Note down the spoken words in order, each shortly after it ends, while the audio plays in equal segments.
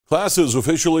Classes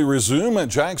officially resume at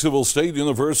Jacksonville State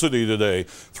University today,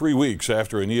 3 weeks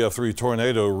after an EF3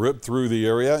 tornado ripped through the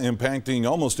area, impacting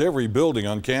almost every building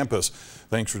on campus.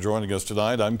 Thanks for joining us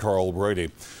tonight. I'm Carl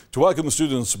Brady. To welcome the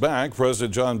students back,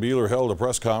 President John Beeler held a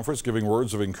press conference giving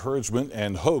words of encouragement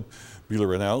and hope.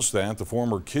 Beeler announced that the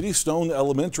former Kitty Stone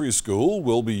Elementary School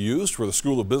will be used for the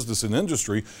School of Business and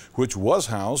Industry, which was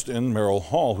housed in Merrill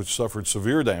Hall, which suffered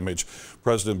severe damage.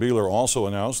 President Beeler also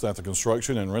announced that the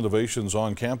construction and renovations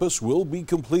on campus will be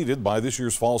completed by this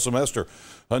year's fall semester.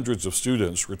 Hundreds of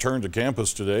students returned to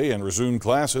campus today and resumed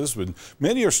classes, but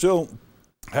many are still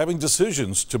having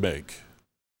decisions to make.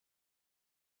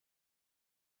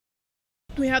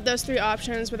 We have those three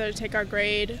options, whether to take our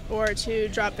grade or to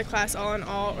drop the class all in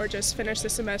all or just finish the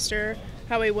semester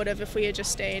how we would have if we had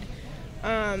just stayed.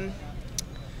 I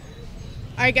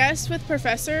guess with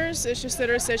professors, it's just their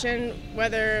decision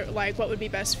whether, what would be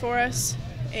best for us.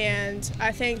 And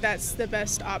I think that's the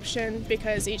best option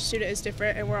because each student is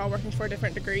different and we're all working for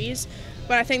different degrees.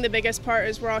 But I think the biggest part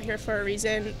is we're all here for a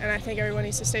reason, and I think everyone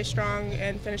needs to stay strong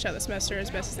and finish out the semester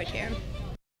as best as they can.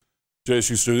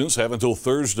 JSU students have until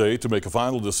Thursday to make a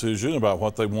final decision about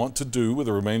what they want to do with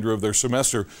the remainder of their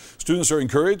semester. Students are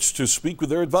encouraged to speak with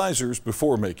their advisors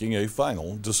before making a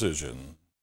final decision.